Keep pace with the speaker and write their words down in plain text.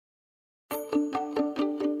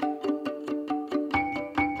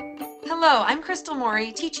Hello, I'm Crystal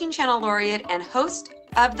Morey, Teaching Channel Laureate and host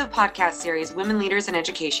of the podcast series Women Leaders in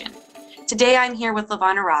Education. Today I'm here with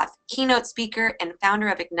LaVonna Roth, keynote speaker and founder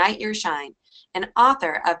of Ignite Your Shine, and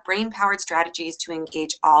author of Brain-Powered Strategies to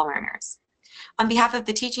Engage All Learners. On behalf of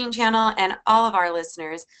the Teaching Channel and all of our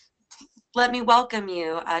listeners, let me welcome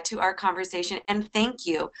you to our conversation and thank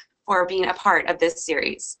you for being a part of this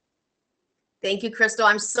series. Thank you, Crystal.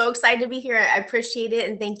 I'm so excited to be here. I appreciate it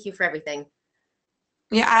and thank you for everything.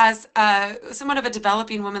 Yeah, as somewhat of a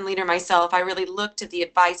developing woman leader myself, I really look to the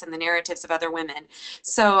advice and the narratives of other women.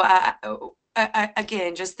 So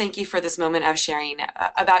again, just thank you for this moment of sharing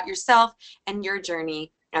about yourself and your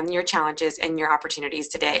journey and your challenges and your opportunities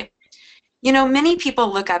today. You know, many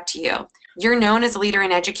people look up to you. You're known as a leader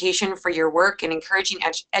in education for your work and encouraging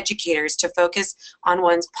educators to focus on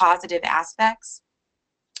one's positive aspects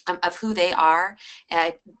of who they are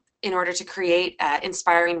in order to create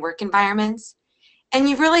inspiring work environments. And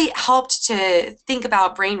you've really helped to think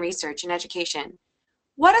about brain research in education.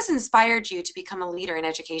 What has inspired you to become a leader in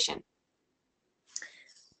education?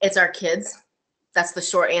 It's our kids. That's the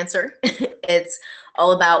short answer. It's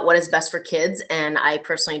all about what is best for kids. And I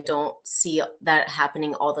personally don't see that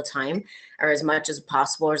happening all the time or as much as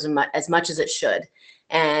possible or as much as it should.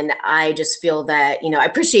 And I just feel that, I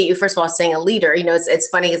appreciate you, first of all, saying a leader. It's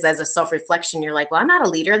funny because as a self-reflection, you're like, well, I'm not a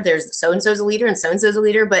leader. There's so-and-so's a leader and so-and-so's a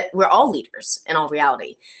leader, but we're all leaders in all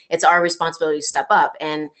reality. It's our responsibility to step up.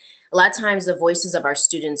 And a lot of times the voices of our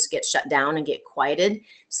students get shut down and get quieted.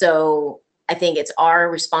 So I think it's our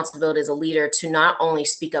responsibility as a leader to not only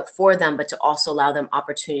speak up for them, but to also allow them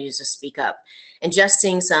opportunities to speak up. And just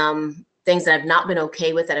seeing some things that I've not been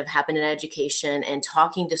okay with that have happened in education and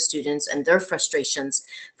talking to students and their frustrations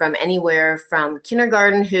from anywhere from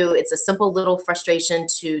kindergarten, who it's a simple little frustration,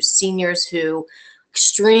 to seniors who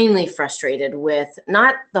extremely frustrated with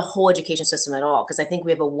not the whole education system at all, because I think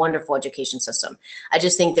we have a wonderful education system. I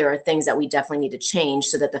just think there are things that we definitely need to change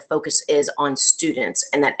so that the focus is on students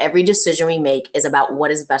and that every decision we make is about what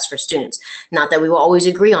is best for students. Not that we will always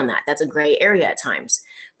agree on that. That's a gray area at times.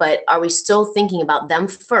 But are we still thinking about them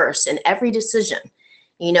first in every decision?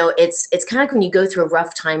 It's kind of like when you go through a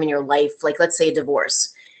rough time in your life, like let's say a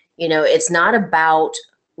divorce. It's not about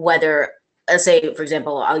whether, let's say, for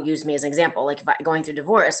example, I'll use me as an example, like if I going through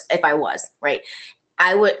divorce, if I was, right,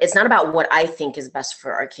 it's not about what I think is best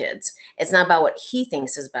for our kids. It's not about what he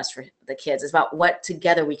thinks is best for the kids. It's about what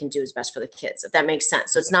together we can do is best for the kids, if that makes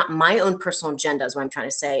sense. So it's not my own personal agenda is what I'm trying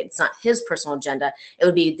to say. It's not his personal agenda. It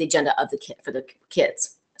would be the agenda of the kid for the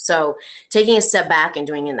kids. So taking a step back and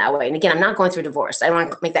doing it in that way. And again, I'm not going through divorce. I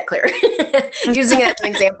want to make that clear. Using it as an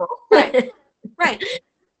example. Right. Right.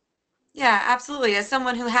 Yeah, absolutely. As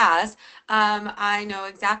someone who has, I know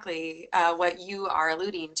exactly what you are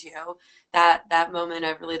alluding to, that moment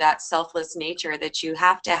of really that selfless nature that you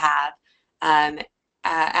have to have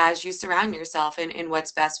as you surround yourself in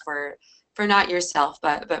what's best for not yourself,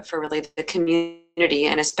 but for really the community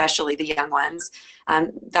and especially the young ones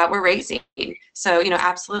that we're raising. So,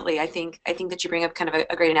 absolutely. I think that you bring up kind of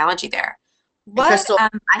a great analogy there. Crystal, I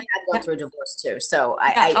have gone through a divorce too, so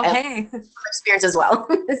I have experience as well.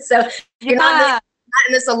 So you're not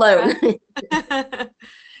in this alone.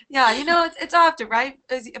 Yeah, it's often, right?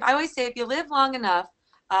 I always say, if you live long enough,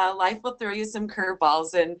 life will throw you some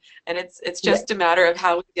curveballs, and it's just a matter of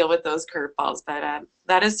how we deal with those curveballs. But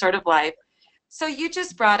that is sort of life. So you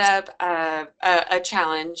just brought up a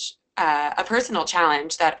challenge. A personal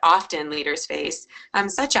challenge that often leaders face,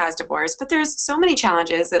 such as divorce, but there's so many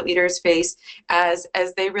challenges that leaders face as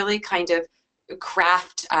they really kind of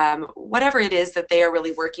craft whatever it is that they are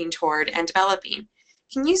really working toward and developing.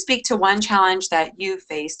 Can you speak to one challenge that you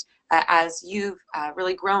faced as you've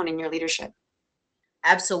really grown in your leadership?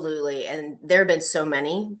 Absolutely. And there have been so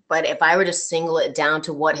many, but if I were to single it down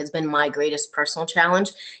to what has been my greatest personal challenge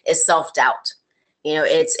is self-doubt.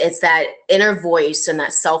 It's that inner voice and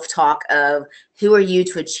that self-talk of, who are you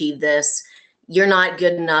to achieve this? You're not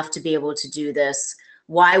good enough to be able to do this.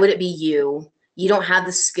 Why would it be you? You don't have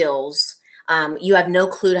the skills. You have no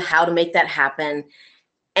clue to how to make that happen.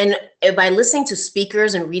 And by listening to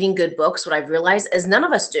speakers and reading good books, what I've realized is none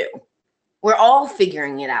of us do. We're all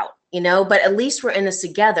figuring it out, but at least we're in this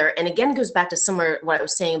together. And again, it goes back to somewhere what I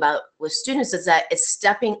was saying about with students, is that it's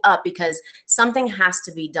stepping up because something has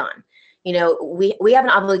to be done. We have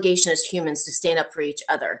an obligation as humans to stand up for each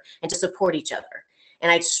other and to support each other.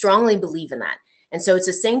 And I strongly believe in that. And so it's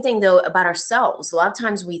the same thing, though, about ourselves. A lot of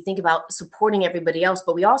times we think about supporting everybody else,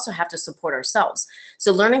 but we also have to support ourselves.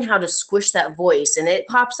 So learning how to squish that voice, and it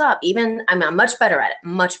pops up. I'm much better at it,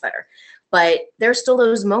 much better. but there's still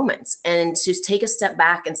those moments. And to take a step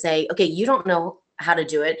back and say, okay, you don't know how to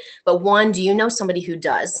do it, but one, do you know somebody who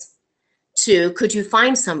does? Two, could you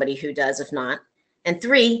find somebody who does? If not, and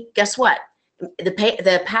three, guess what?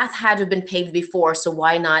 The path had to have been paved before, so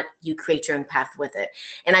why not you create your own path with it?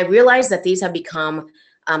 And I realize that these have become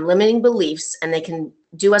limiting beliefs, and they can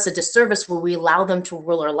do us a disservice where we allow them to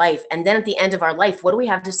rule our life. And then at the end of our life, what do we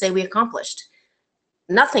have to say we accomplished?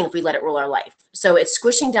 Nothing if we let it rule our life. So it's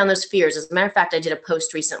squishing down those fears. As a matter of fact, I did a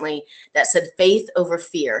post recently that said faith over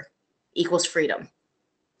fear equals freedom.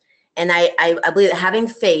 And I believe that having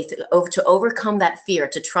faith to overcome that fear,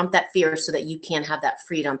 to trump that fear so that you can have that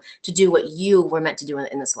freedom to do what you were meant to do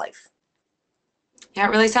in this life. Yeah,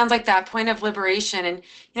 it really sounds like that point of liberation. And,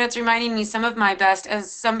 it's reminding me some of my best, as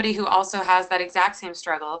somebody who also has that exact same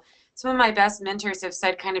struggle, some of my best mentors have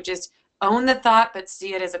said kind of just own the thought, but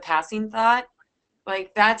see it as a passing thought.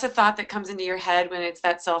 Like that's a thought that comes into your head when it's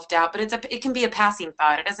that self-doubt, but it can be a passing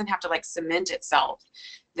thought. It doesn't have to like cement itself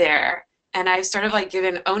there. And I've sort of like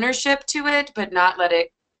given ownership to it, but not let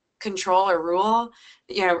it control or rule,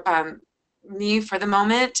 me for the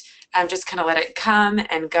moment. I'm just kind of let it come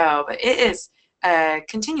and go. But it is a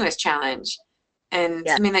continuous challenge and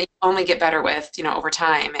something that you only get better with, over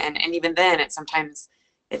time. And even then sometimes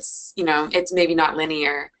it's maybe not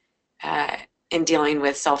linear in dealing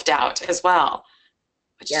with self-doubt as well.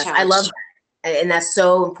 Yes, I love that. And that's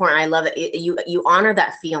so important. I love it. You honor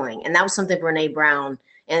that feeling. And that was something Brene Brown,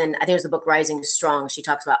 and I think it was the book Rising Strong, she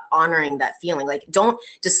talks about honoring that feeling. Like, don't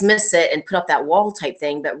dismiss it and put up that wall type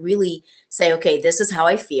thing, but really say, okay, this is how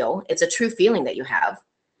I feel. It's a true feeling that you have,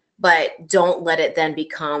 but don't let it then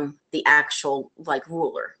become the actual like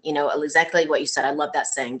ruler, exactly what you said. I love that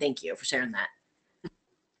saying. Thank you for sharing that.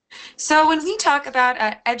 So when we talk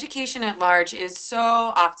about education at large is so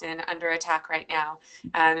often under attack right now.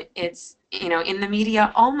 It's in the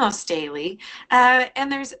media almost daily,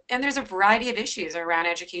 and there's a variety of issues around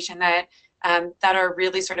education that are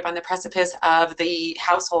really sort of on the precipice of the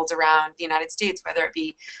households around the United States, whether it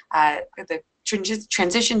be the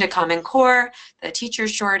transition to Common Core, the teacher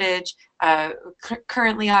shortage,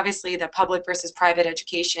 currently obviously the public versus private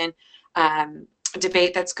education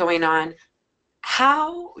debate that's going on.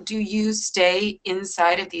 How do you stay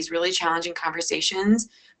inside of these really challenging conversations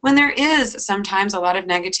when there is sometimes a lot of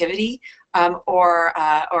negativity or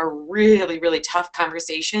really, really tough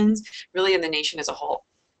conversations really in the nation as a whole?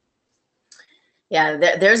 Yeah,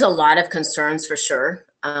 there's a lot of concerns for sure.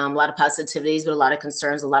 A lot of positivities, but a lot of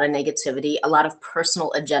concerns, a lot of negativity, a lot of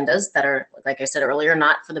personal agendas that are, like I said earlier,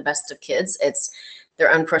 not for the best of kids. It's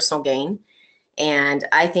their own personal gain. And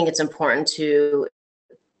I think it's important to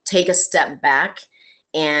take a step back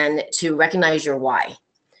and to recognize your why.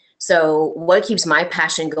 So what keeps my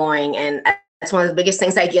passion going, and that's one of the biggest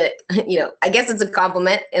things I get, I guess it's a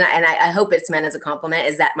compliment, and I hope it's meant as a compliment,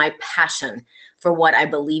 is that my passion for what I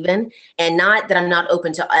believe in, and not that I'm not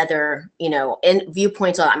open to other, in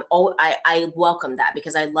viewpoints. I welcome that,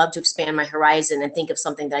 because I love to expand my horizon and think of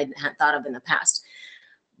something that I hadn't thought of in the past.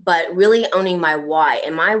 But really owning my why,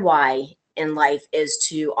 and my why in life is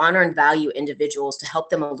to honor and value individuals, to help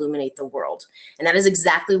them illuminate the world. And that is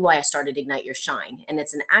exactly why I started Ignite Your Shine. And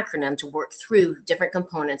it's an acronym to work through different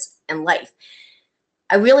components in life.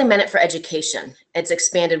 I really meant it for education. It's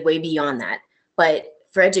expanded way beyond that. But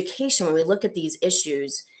for education, when we look at these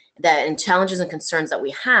issues and challenges and concerns that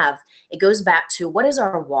we have, it goes back to, what is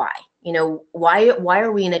our why? Why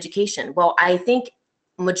are we in education? Well, I think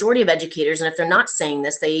majority of educators, and if they're not saying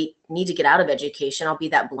this, they need to get out of education, I'll be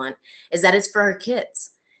that blunt, is that it's for our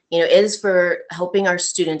kids. It is for helping our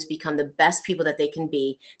students become the best people that they can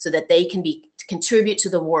be, so that they can contribute to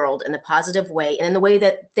the world in the positive way and in the way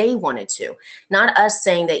that they wanted to. Not us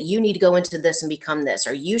saying that you need to go into this and become this,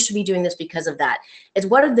 or you should be doing this because of that. It's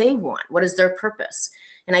what do they want? What is their purpose?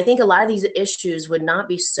 And I think a lot of these issues would not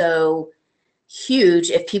be so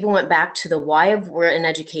huge if people went back to the why of we're in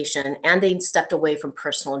education, and they stepped away from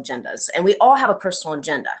personal agendas. And we all have a personal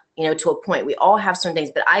agenda, to a point. We all have certain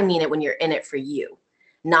things, but I mean it when you're in it for you,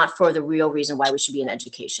 not for the real reason why we should be in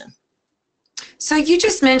education. So you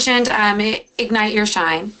just mentioned Ignite Your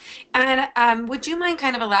Shine, and would you mind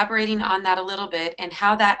kind of elaborating on that a little bit, and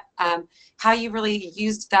how you really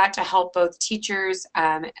used that to help both teachers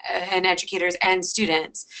and educators and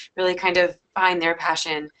students really kind of find their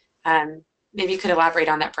passion? Maybe you could elaborate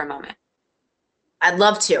on that for a moment. I'd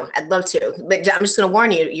love to, but I'm just going to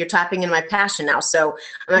warn you, you're tapping into my passion now. So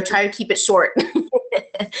I'm going to try to keep it short.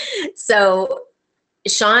 So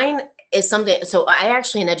shine is something, so I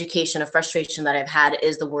actually, in education, a frustration that I've had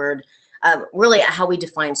is the word, really how we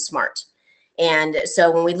define smart. And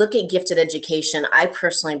so when we look at gifted education, I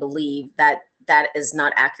personally believe that that is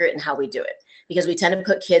not accurate in how we do it, because we tend to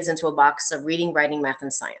put kids into a box of reading, writing, math,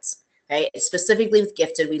 and science. Right? Specifically with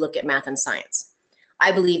gifted, we look at math and science.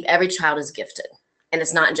 I believe every child is gifted, and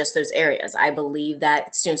it's not in just those areas. I believe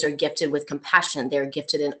that students are gifted with compassion. They're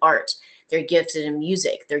gifted in art. They're gifted in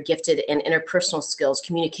music. They're gifted in interpersonal skills,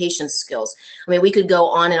 communication skills. I mean, we could go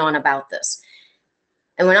on and on about this.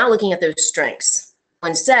 And we're not looking at those strengths.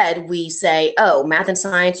 Instead, we say, oh, math and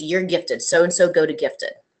science, you're gifted. So-and-so go to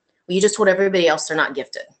gifted. Well, you just told everybody else they're not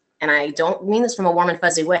gifted. And I don't mean this from a warm and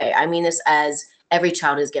fuzzy way. I mean this as every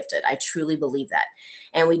child is gifted. I truly believe that.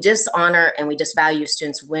 And we dishonor and we disvalue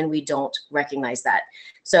students when we don't recognize that.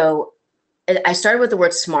 So I started with the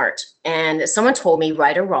word smart, and someone told me,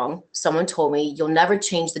 right or wrong, someone told me, you'll never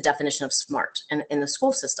change the definition of smart in the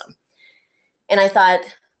school system. And I thought,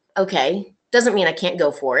 okay, doesn't mean I can't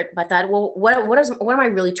go for it, but I thought, well, what am I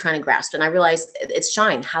really trying to grasp? And I realized it's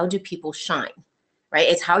shine. How do people shine, right?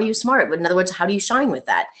 It's how are you smart? But in other words, how do you shine with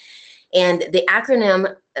that? And the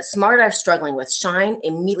acronym SMART I was struggling with, shine,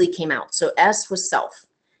 immediately came out. So S was self,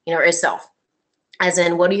 or is self, as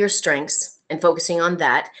in what are your strengths and focusing on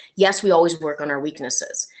that. Yes, we always work on our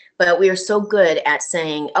weaknesses, but we are so good at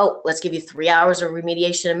saying, oh, let's give you 3 hours of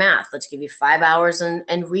remediation in math. Let's give you 5 hours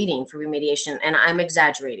in reading for remediation. And I'm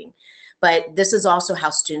exaggerating, but this is also how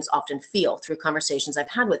students often feel through conversations I've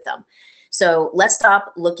had with them. So let's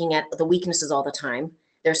stop looking at the weaknesses all the time.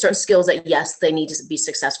 There are certain skills that, yes, they need to be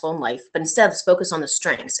successful in life, but instead let's focus on the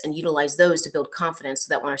strengths and utilize those to build confidence so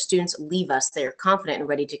that when our students leave us, they are confident and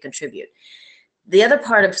ready to contribute. The other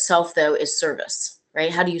part of self, though, is service,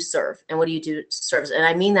 right? How do you serve and what do you do to serve? And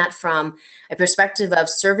I mean that from a perspective of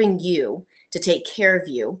serving you to take care of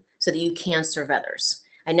you so that you can serve others.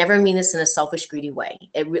 I never mean this in a selfish, greedy way.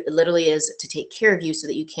 It literally is to take care of you so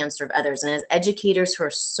that you can serve others. And as educators who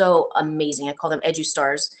are so amazing, I call them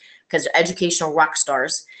edu-stars, because educational rock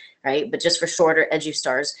stars, right? But just for shorter,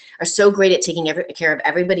 edu-stars are so great at taking care of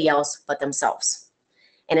everybody else but themselves.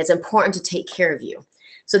 And it's important to take care of you.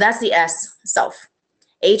 So that's the S, self.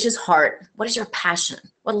 H is heart. What is your passion?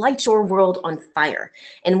 What lights your world on fire?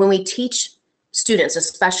 And when we teach students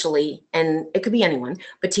especially, and it could be anyone,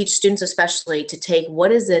 but teach students especially to take what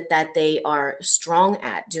is it that they are strong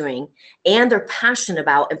at doing and they're passionate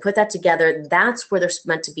about and put that together, that's where they're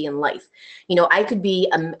meant to be in life. I could be,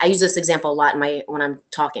 I use this example a lot when I'm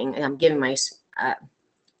talking and I'm giving my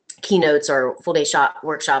keynotes or full day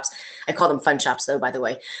workshops. I call them fun shops though, by the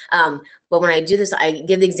way. But when I do this, I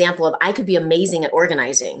give the example of I could be amazing at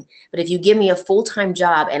organizing, but if you give me a full-time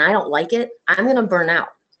job and I don't like it, I'm going to burn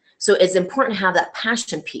out. So it's important to have that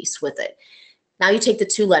passion piece with it. Now you take the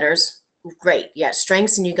 2 letters, great. You got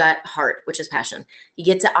strengths and you got heart, which is passion. You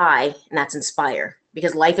get to I, and that's inspire,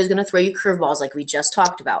 because life is going to throw you curveballs like we just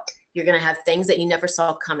talked about. You're going to have things that you never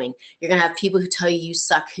saw coming. You're going to have people who tell you you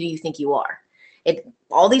suck. Who do you think you are?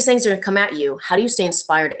 All these things are going to come at you. How do you stay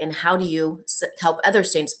inspired, and how do you help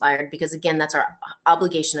others stay inspired? Because again, that's our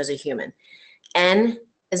obligation as a human. N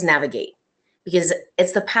is navigate, because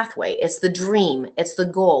it's the pathway, it's the dream, it's the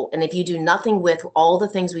goal. And if you do nothing with all the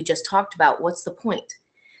things we just talked about, what's the point?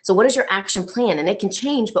 So what is your action plan? And it can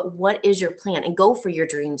change, but what is your plan? And go for your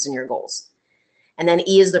dreams and your goals. And then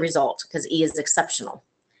E is the result, because E is exceptional.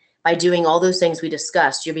 By doing all those things we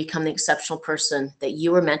discussed, you become the exceptional person that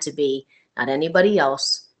you were meant to be, not anybody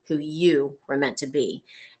else, who you were meant to be.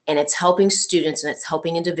 And it's helping students and it's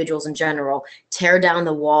helping individuals in general tear down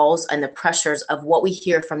the walls and the pressures of what we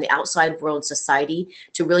hear from the outside world and society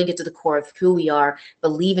to really get to the core of who we are,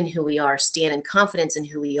 believe in who we are, stand in confidence in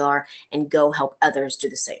who we are, and go help others do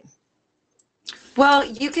the same. Well,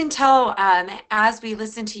 you can tell as we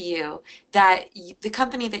listen to you that the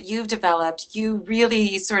company that you've developed, you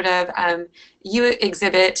really sort of, you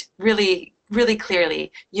exhibit really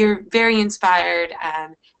clearly. You're very inspired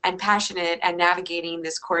and passionate and navigating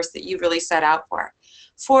this course that you really set out for.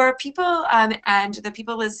 For people and the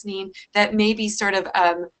people listening that may be sort of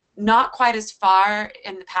not quite as far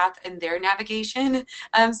in the path in their navigation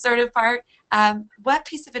sort of part, what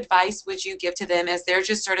piece of advice would you give to them as they're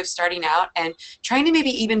just sort of starting out and trying to maybe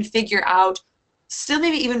even figure out still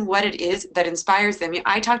maybe even what it is that inspires them?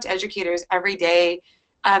 I talk to educators every day.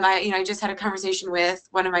 I just had a conversation with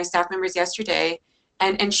one of my staff members yesterday,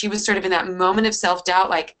 and she was sort of in that moment of self-doubt,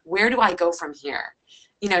 like, where do I go from here?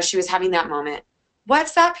 She was having that moment.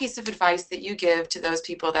 What's that piece of advice that you give to those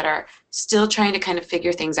people that are still trying to kind of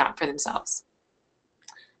figure things out for themselves?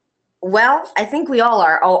 Well, I think we all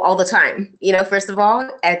are all the time. First of all,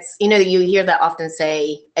 it's, you hear that often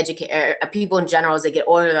say people in general as they get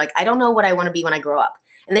older, like, I don't know what I want to be when I grow up.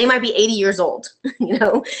 And they might be 80 years old,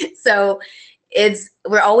 So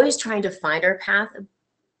we're always trying to find our path.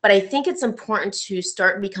 But I think it's important to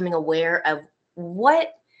start becoming aware of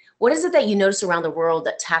what is it that you notice around the world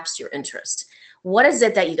that taps your interest? What is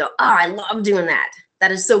it that you go, oh, I love doing that.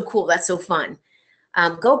 That is so cool. That's so fun.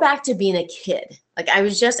 Go back to being a kid. Like I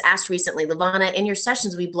was just asked recently, Lavana, in your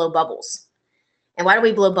sessions, we blow bubbles. And why do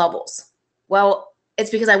we blow bubbles? Well, it's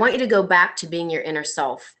because I want you to go back to being your inner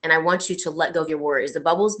self, and I want you to let go of your worries. The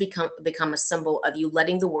bubbles become a symbol of you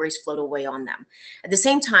letting the worries float away on them. At the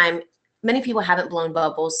same time, many people haven't blown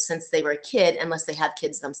bubbles since they were a kid unless they have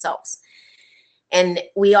kids themselves. And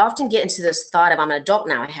we often get into this thought of, I'm an adult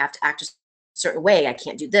now, I have to act a certain way. I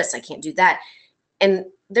can't do this, I can't do that. And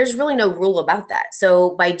there's really no rule about that.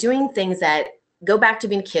 So by doing things that go back to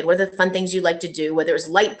being a kid, what are the fun things you like to do, whether it was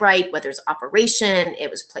Light Bright, whether it's Operation, it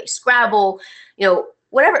was play Scrabble,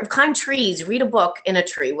 whatever, climb trees, read a book in a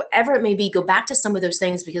tree, whatever it may be, go back to some of those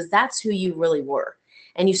things because that's who you really were.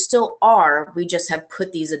 And you still are, we just have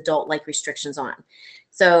put these adult-like restrictions on.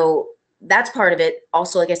 So that's part of it.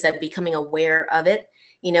 Also, like I said, becoming aware of it.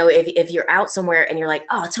 If you're out somewhere and you're like,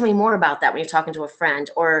 oh, tell me more about that when you're talking to a friend,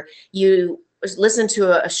 or you listen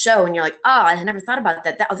to a show and you're like, oh, I never thought about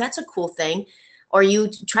that. Oh, that's a cool thing. Or you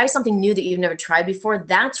try something new that you've never tried before.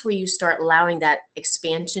 That's where you start allowing that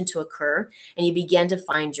expansion to occur and you begin to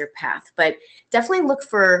find your path. But definitely look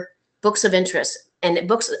for books of interest and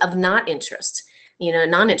books of not interest.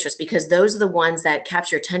 Non-interest, because those are the ones that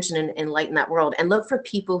capture your attention and lighten that world. And look for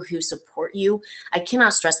people who support you. I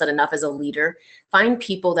cannot stress that enough as a leader. Find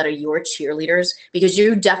people that are your cheerleaders, because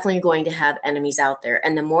you're definitely going to have enemies out there.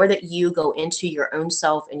 And the more that you go into your own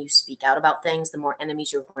self and you speak out about things, the more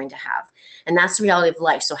enemies you're going to have. And that's the reality of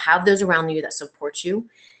life. So have those around you that support you,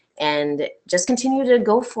 and just continue to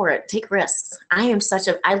go for it. Take risks. I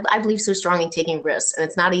believe so strong in taking risks, and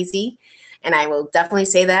it's not easy. And I will definitely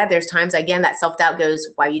say that there's times, again, that self-doubt goes,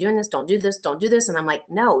 why are you doing this? Don't do this. Don't do this. And I'm like,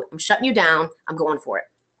 no, I'm shutting you down. I'm going for it.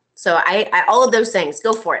 So I all of those things,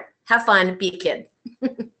 go for it. Have fun. Be a kid.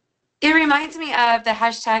 It reminds me of the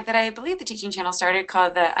hashtag that I believe the Teaching Channel started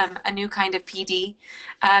called a new kind of PD.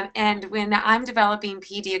 And when I'm developing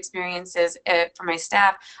PD experiences for my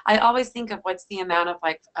staff, I always think of what's the amount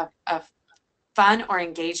of fun or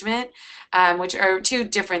engagement, which are two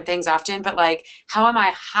different things often, but like, how am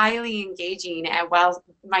I highly engaging, and while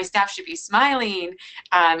my staff should be smiling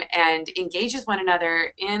and engage with one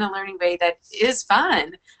another in a learning way that is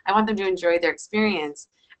fun. I want them to enjoy their experience.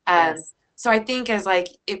 Yes. So I think as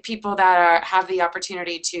if people that have the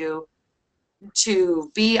opportunity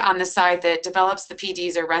to be on the side that develops the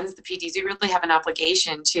PDs or runs the PDs, we really have an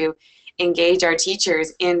obligation to engage our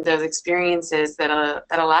teachers in those experiences that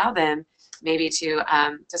allow them maybe to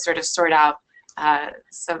sort of sort out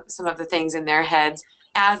some of the things in their heads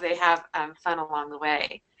as they have fun along the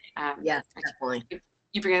way. Yes, definitely.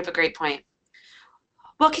 You bring up a great point.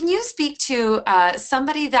 Well, can you speak to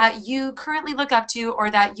somebody that you currently look up to, or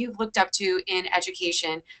that you've looked up to in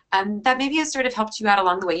education, that maybe has sort of helped you out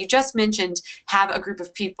along the way? You just mentioned have a group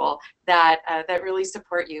of people that really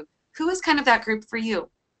support you. Who is kind of that group for you?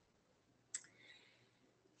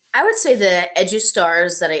 I would say the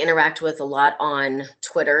EduStars that I interact with a lot on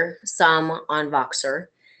Twitter, some on Voxer,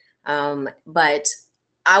 but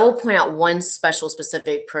I will point out one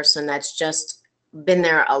specific person that's just been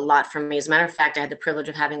there a lot for me. As a matter of fact, I had the privilege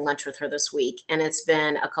of having lunch with her this week, and it's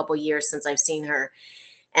been a couple years since I've seen her.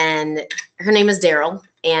 And her name is Daryl,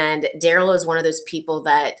 and Daryl is one of those people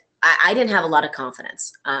that I didn't have a lot of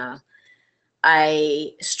confidence.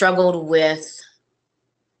 I struggled with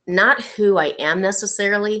not who I am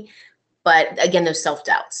necessarily, but again, those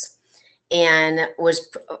self-doubts, and was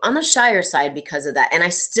on the shyer side because of that. And I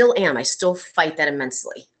still am. I still fight that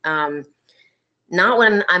immensely. Not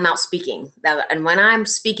when I'm out speaking. And when I'm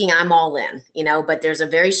speaking, I'm all in, but there's a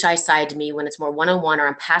very shy side to me when it's more one-on-one or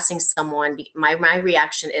I'm passing someone. My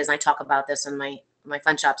reaction is, and I talk about this in my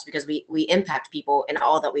fun shops, because we impact people in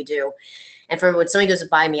all that we do. And for when somebody goes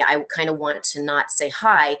by me, I kind of want to not say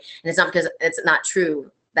hi. And it's not because it's not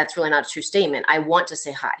true. That's really not a true statement. I want to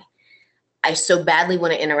say hi. I so badly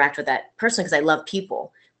want to interact with that person because I love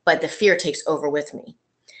people, but the fear takes over with me.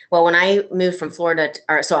 Well, when I moved from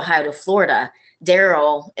Ohio to Florida,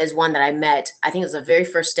 Daryl is one that I met. I think it was the very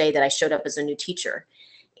first day that I showed up as a new teacher.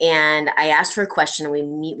 And I asked her a question and we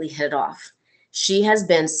immediately hit it off. She has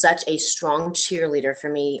been such a strong cheerleader for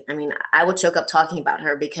me. I mean, I would choke up talking about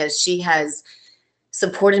her because she has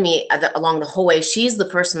supported me along the whole way. She's the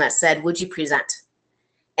person that said, would you present?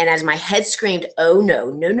 And as my head screamed, oh,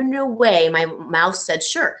 no way, my mouth said,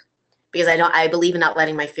 sure, because I believe in not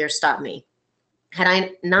letting my fear stop me. Had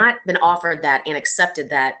I not been offered that and accepted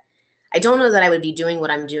that, I don't know that I would be doing what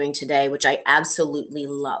I'm doing today, which I absolutely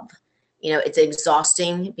love. It's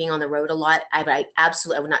exhausting being on the road a lot. I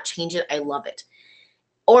would not change it. I love it.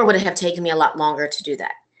 or would it have taken me a lot longer to do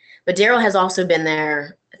that? But Daryl has also been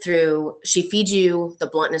there through, she feeds you the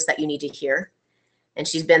bluntness that you need to hear. And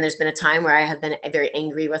there's been a time where I have been very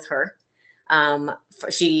angry with her.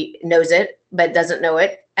 She knows it, but doesn't know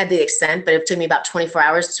it at the extent, but it took me about 24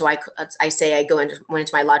 hours. So I went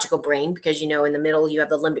into my logical brain, because, in the middle, you have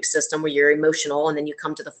the limbic system where you're emotional, and then you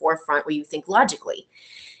come to the forefront where you think logically.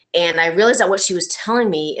 And I realized that what she was telling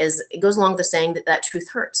me it goes along with the saying that truth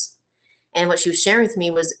hurts. And what she was sharing with me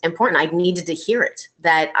was important. I needed to hear it,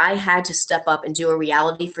 that I had to step up and do a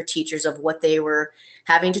reality for teachers of what they were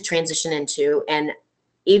having to transition into. And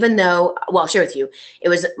even though, I'll share with you,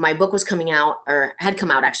 my book was coming out, or had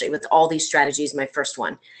come out actually, with all these strategies, my first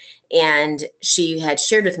one. And she had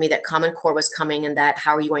shared with me that Common Core was coming, and that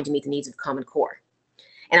how are you going to meet the needs of Common Core?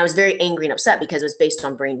 And I was very angry and upset, because it was based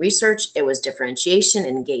on brain research. It was differentiation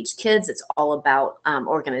and engaged kids. It's all about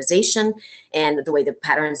organization and the way the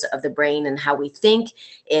patterns of the brain and how we think.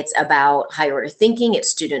 It's about higher order thinking.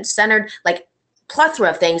 It's student-centered, like plethora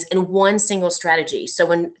of things in one single strategy.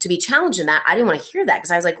 So to be challenged in that, I didn't want to hear that,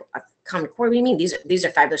 because I was like, Common Core, what do you mean? These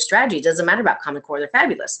are fabulous strategies. It doesn't matter about Common Core. They're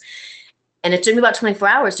fabulous. And it took me about 24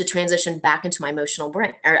 hours to transition back into my emotional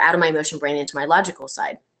brain, or out of my emotional brain into my logical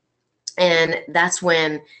side. And that's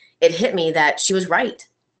when it hit me that she was right.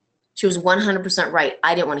 She was 100% right.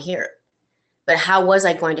 I didn't want to hear it. But how was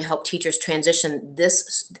I going to help teachers transition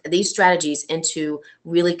these strategies into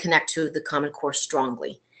really connect to the Common Core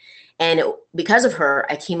strongly? And because of her,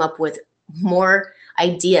 I came up with more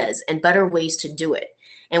ideas and better ways to do it.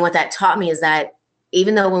 And what that taught me is that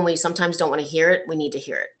even though when we sometimes don't want to hear it, we need to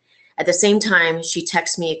hear it. At the same time, she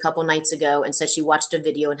texted me a couple nights ago and said she watched a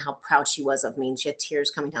video and how proud she was of me, and she had tears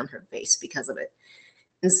coming down her face because of it.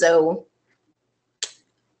 And so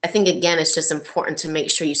I think, again, it's just important to make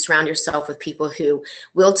sure you surround yourself with people who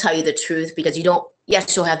will tell you the truth, because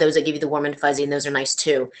yes, you'll have those that give you the warm and fuzzy, and those are nice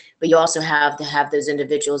too, but you also have to have those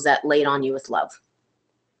individuals that lay it on you with love.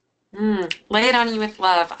 Lay it on you with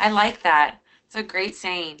love. I like that. It's a great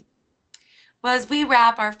saying. Well, as we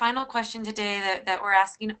wrap, our final question today that we're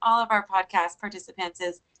asking all of our podcast participants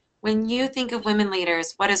is, when you think of women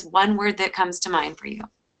leaders, what is one word that comes to mind for you?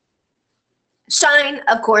 Shine,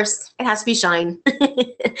 of course. It has to be shine.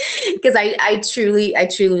 Because I truly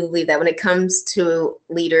believe that when it comes to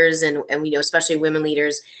leaders and especially women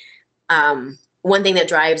leaders, one thing that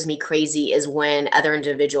drives me crazy is when other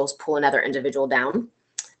individuals pull another individual down.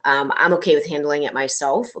 I'm okay with handling it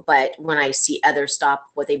myself, but when I see others stop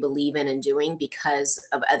what they believe in and doing because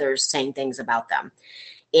of others saying things about them.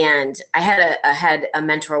 And I had a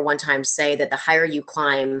mentor one time say that the higher you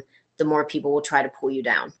climb, the more people will try to pull you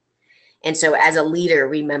down. And so as a leader,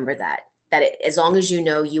 remember that as long as you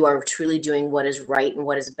know you are truly doing what is right and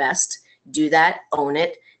what is best, do that, own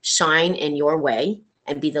it, shine in your way,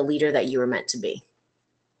 and be the leader that you were meant to be.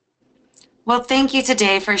 Well, thank you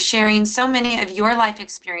today for sharing so many of your life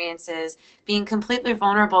experiences, being completely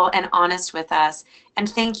vulnerable and honest with us. And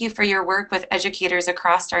thank you for your work with educators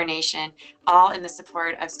across our nation, all in the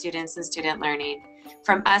support of students and student learning.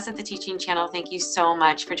 From us at the Teaching Channel, thank you so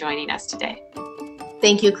much for joining us today.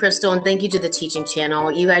 Thank you, Crystal, and thank you to the Teaching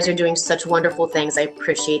Channel. You guys are doing such wonderful things. I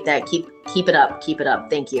appreciate that. Keep it up. Keep it up.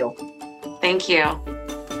 Thank you. Thank you.